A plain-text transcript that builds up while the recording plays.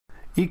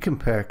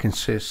eCompare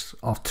consists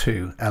of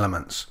two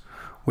elements,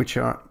 which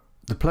are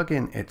the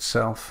plugin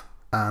itself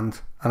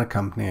and an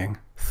accompanying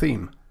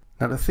theme.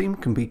 Now the theme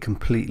can be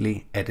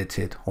completely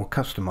edited or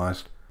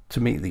customized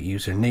to meet the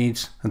user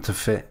needs and to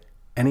fit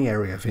any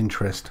area of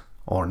interest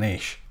or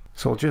niche.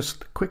 So I'll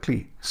just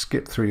quickly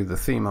skip through the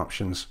theme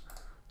options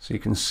so you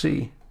can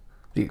see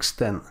the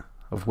extent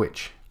of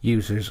which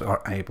users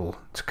are able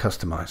to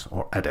customize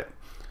or edit.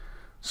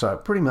 So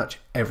pretty much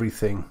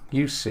everything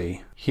you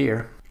see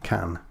here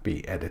can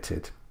be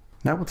edited.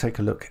 Now we'll take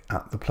a look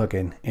at the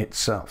plugin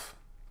itself.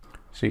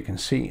 So you can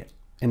see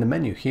in the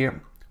menu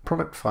here,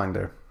 Product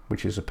Finder,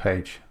 which is a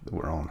page that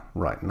we're on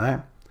right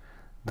now,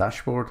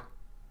 Dashboard,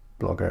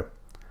 Blogger,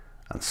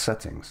 and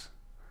Settings.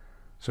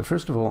 So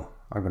first of all,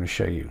 I'm going to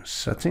show you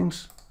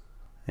Settings,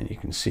 and you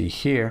can see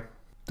here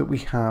that we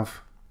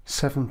have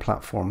 7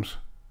 platforms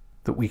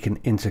that we can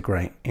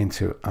integrate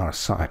into our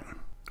site.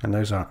 And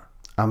those are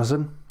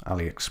Amazon,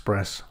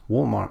 AliExpress,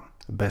 Walmart,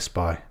 Best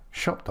Buy,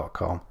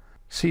 Shop.com,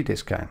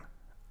 Cdiscount,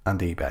 and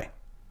eBay.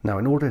 Now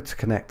in order to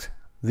connect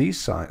these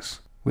sites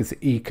with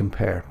the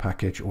eCompare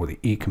package or the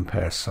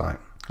eCompare site,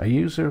 a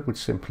user would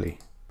simply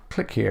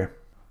click here,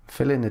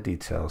 fill in the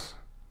details,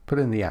 put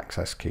in the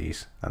access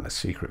keys and the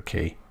secret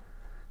key,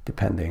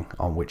 depending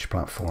on which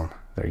platform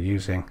they're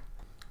using,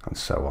 and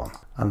so on,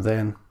 and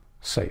then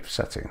save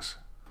settings.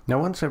 Now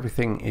once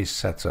everything is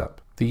set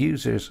up, the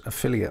user's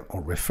affiliate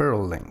or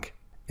referral link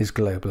is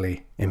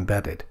globally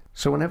embedded.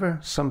 So whenever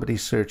somebody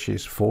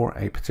searches for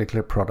a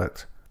particular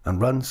product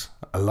and runs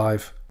a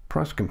live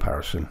price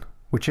comparison,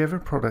 whichever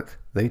product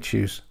they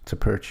choose to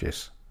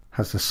purchase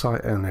has the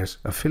site owner's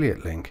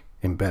affiliate link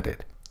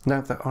embedded.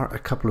 Now there are a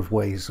couple of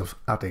ways of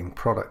adding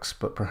products,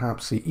 but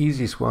perhaps the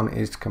easiest one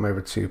is to come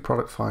over to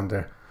Product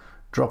Finder,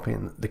 drop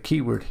in the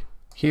keyword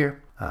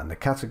here and the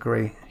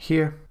category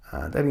here,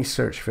 and any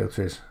search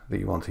filters that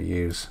you want to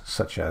use,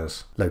 such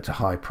as low to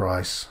high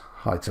price,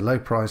 high to low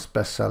price,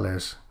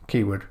 bestsellers,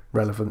 keyword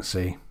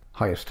relevancy,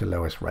 highest to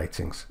lowest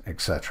ratings,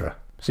 etc.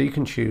 So you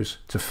can choose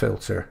to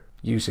filter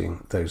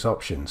using those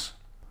options.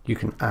 You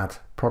can add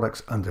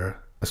products under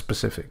a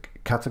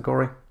specific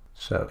category.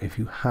 So if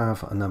you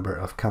have a number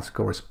of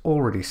categories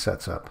already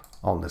set up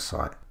on the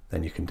site,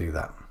 then you can do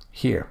that.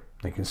 Here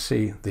you can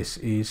see this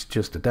is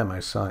just a demo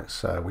site,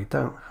 so we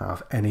don't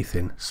have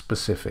anything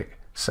specific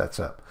set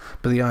up.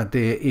 But the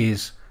idea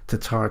is to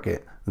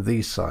target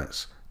these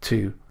sites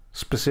to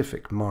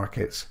specific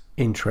markets,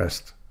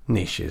 interests,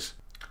 niches.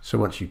 So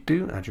once you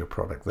do add your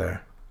product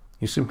there,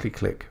 you simply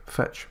click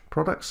Fetch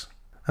Products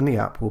and the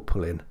app will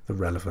pull in the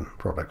relevant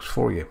products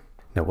for you.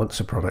 Now once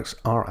the products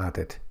are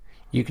added,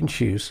 you can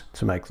choose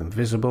to make them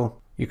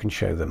visible, you can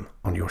show them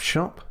on your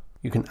shop,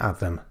 you can add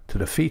them to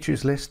the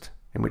features list,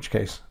 in which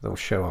case they'll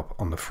show up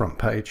on the front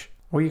page,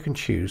 or you can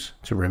choose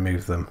to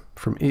remove them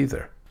from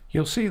either.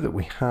 You'll see that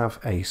we have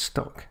a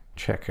stock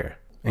checker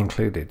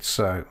included,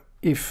 so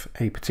if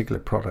a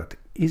particular product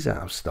is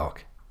out of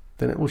stock,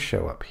 then it will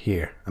show up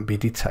here and be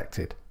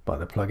detected by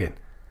the plugin.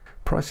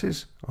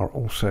 Prices are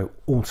also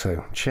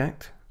auto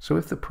checked, so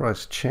if the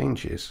price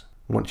changes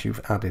once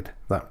you've added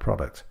that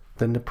product,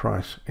 then the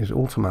price is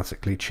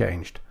automatically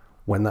changed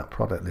when that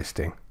product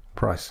listing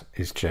price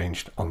is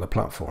changed on the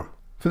platform.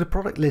 For the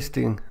product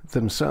listing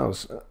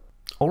themselves,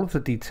 all of the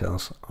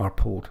details are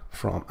pulled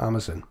from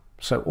Amazon.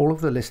 So all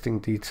of the listing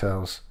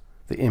details,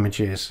 the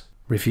images,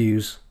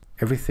 reviews,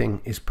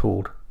 everything is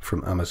pulled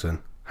from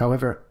Amazon.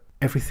 However,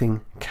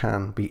 everything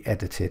can be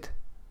edited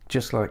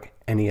just like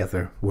any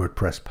other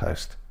WordPress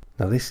post.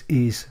 Now this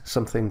is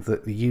something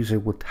that the user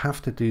would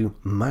have to do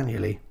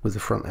manually with the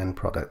front end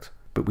product,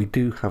 but we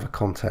do have a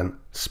content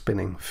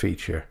spinning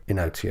feature in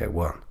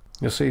OTO1.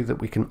 You'll see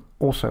that we can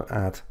also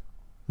add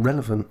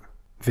relevant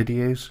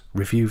videos,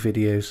 review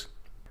videos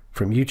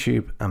from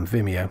YouTube and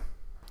Vimeo.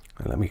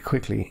 And let me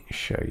quickly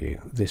show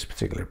you this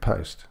particular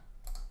post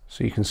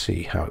so you can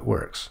see how it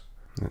works.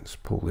 Let's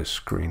pull this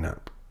screen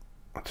up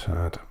a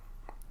tad.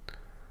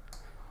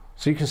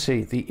 So you can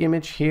see the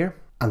image here,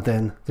 and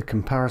then the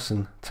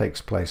comparison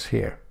takes place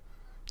here.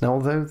 Now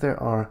although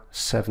there are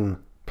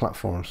 7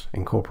 platforms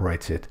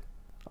incorporated,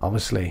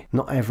 obviously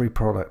not every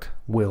product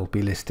will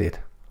be listed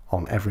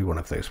on every one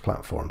of those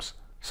platforms.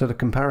 So the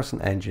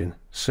comparison engine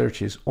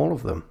searches all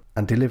of them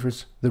and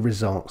delivers the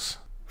results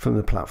from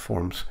the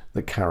platforms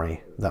that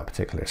carry that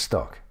particular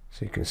stock.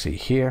 So you can see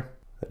here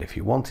that if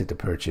you wanted to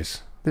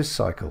purchase this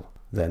cycle,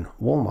 then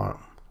Walmart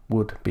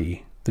would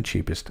be the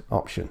cheapest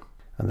option.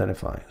 And then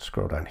if I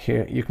scroll down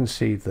here, you can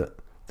see that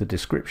the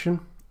description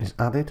is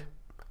added.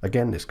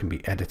 Again, this can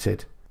be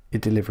edited.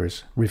 It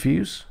delivers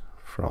reviews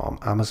from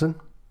Amazon,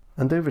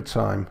 and over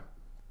time,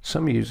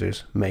 some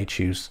users may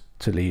choose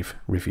to leave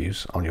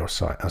reviews on your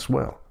site as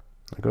well.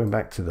 Now, going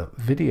back to the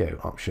video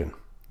option,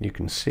 you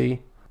can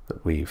see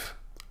that we've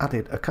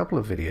added a couple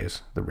of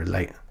videos that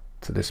relate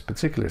to this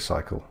particular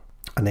cycle,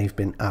 and they've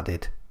been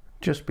added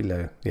just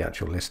below the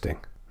actual listing.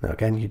 Now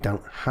again, you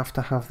don't have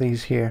to have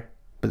these here,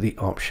 but the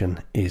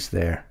option is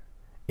there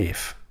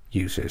if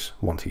users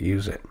want to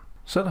use it.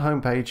 So the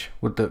homepage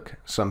would look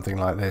something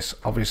like this,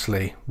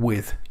 obviously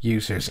with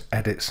users'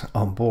 edits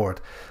on board.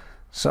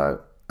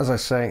 So as I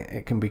say,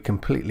 it can be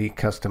completely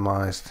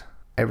customized.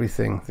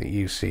 Everything that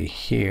you see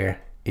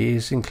here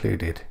is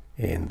included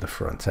in the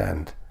front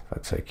end. If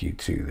I take you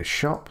to the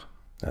shop,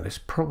 now this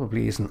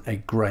probably isn't a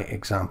great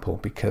example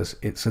because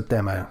it's a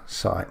demo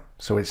site,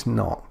 so it's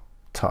not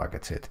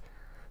targeted.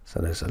 So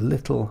there's a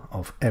little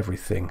of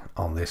everything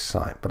on this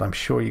site, but I'm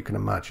sure you can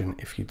imagine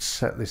if you'd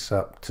set this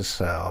up to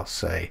sell,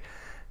 say,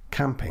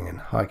 camping and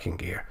hiking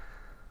gear,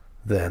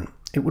 then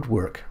it would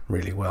work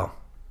really well,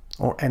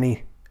 or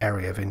any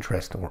area of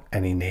interest or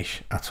any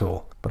niche at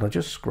all. But I'll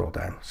just scroll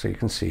down so you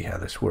can see how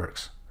this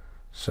works.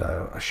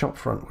 So a shop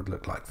front would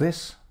look like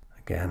this.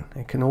 Again,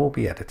 it can all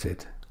be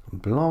edited.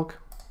 Blog,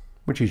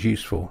 which is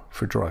useful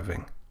for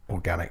driving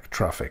organic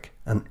traffic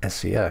and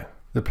SEO.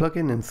 The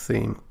plugin and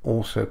theme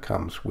also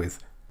comes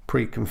with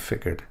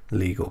pre-configured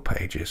legal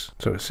pages,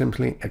 so it's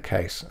simply a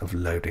case of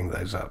loading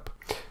those up.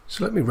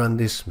 So let me run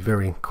this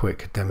very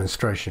quick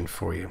demonstration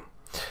for you.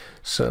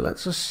 So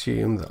let's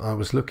assume that I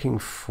was looking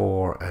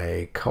for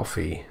a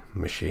coffee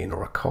machine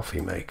or a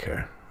coffee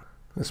maker.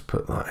 Let's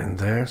put that in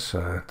there.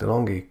 So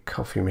DeLonghi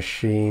coffee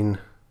machine,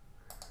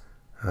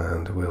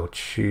 and we'll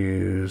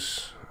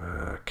choose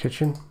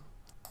kitchen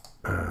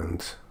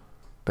and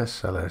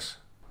bestsellers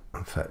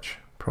and fetch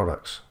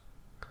products.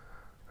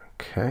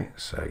 Okay,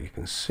 so you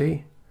can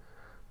see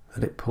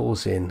that it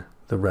pulls in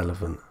the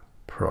relevant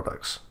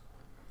products.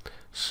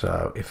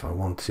 So if I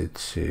wanted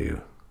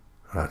to,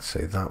 I'd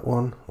say that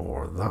one,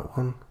 or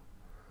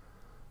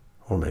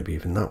maybe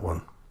even that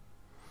one,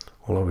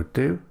 all I would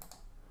do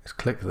is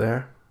click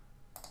there,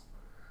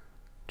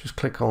 just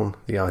click on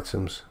the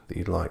items that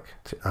you'd like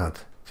to add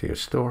to your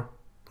store,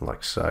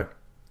 like so,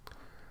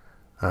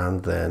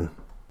 and then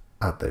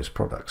add those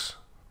products.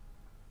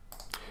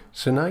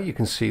 So now you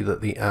can see that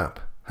the app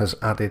has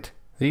added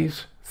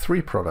these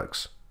 3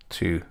 products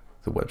to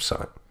the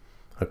website.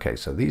 Okay,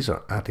 so these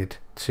are added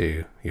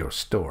to your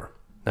store.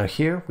 Now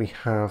here we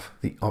have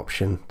the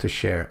option to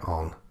share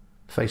on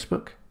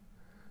Facebook,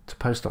 to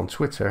post on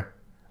Twitter,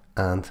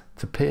 and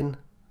to pin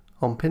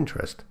on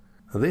Pinterest.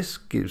 Now this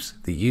gives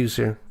the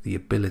user the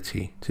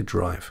ability to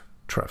drive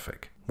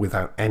traffic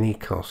without any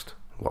cost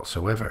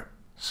whatsoever.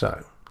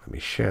 So let me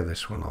share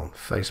this one on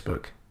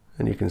Facebook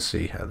and you can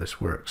see how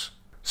this works.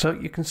 So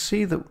you can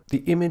see that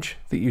the image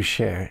that you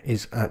share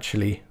is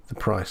actually the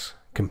price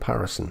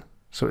comparison.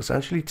 So it's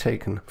actually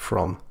taken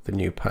from the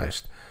new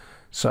post.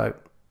 So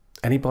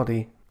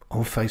anybody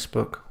on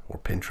Facebook or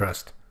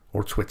Pinterest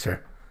or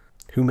Twitter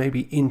who may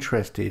be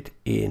interested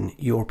in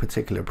your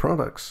particular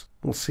products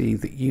will see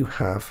that you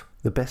have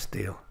the best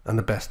deal and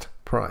the best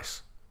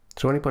price.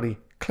 So anybody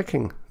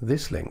clicking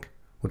this link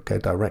would go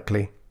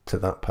directly to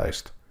that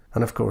post.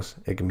 And of course,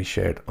 it can be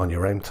shared on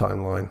your own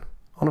timeline,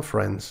 on a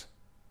friend's,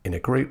 in a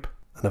group,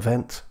 an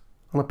event,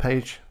 on a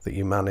page that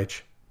you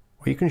manage,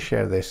 or you can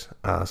share this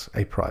as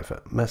a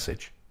private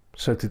message.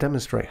 So to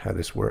demonstrate how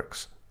this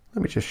works,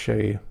 let me just show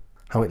you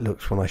how it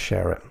looks when I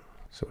share it.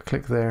 So I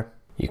click there,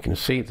 you can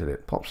see that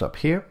it pops up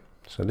here.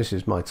 So this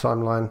is my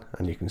timeline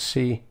and you can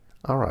see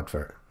our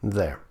advert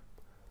there.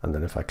 And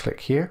then if I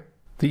click here,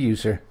 the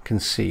user can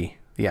see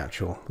the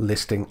actual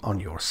listing on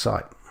your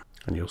site.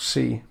 And you'll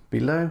see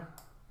below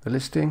the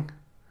listing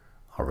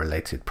are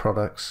related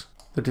products,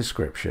 the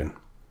description,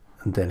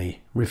 and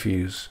any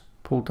reviews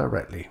pulled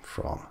directly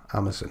from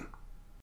Amazon.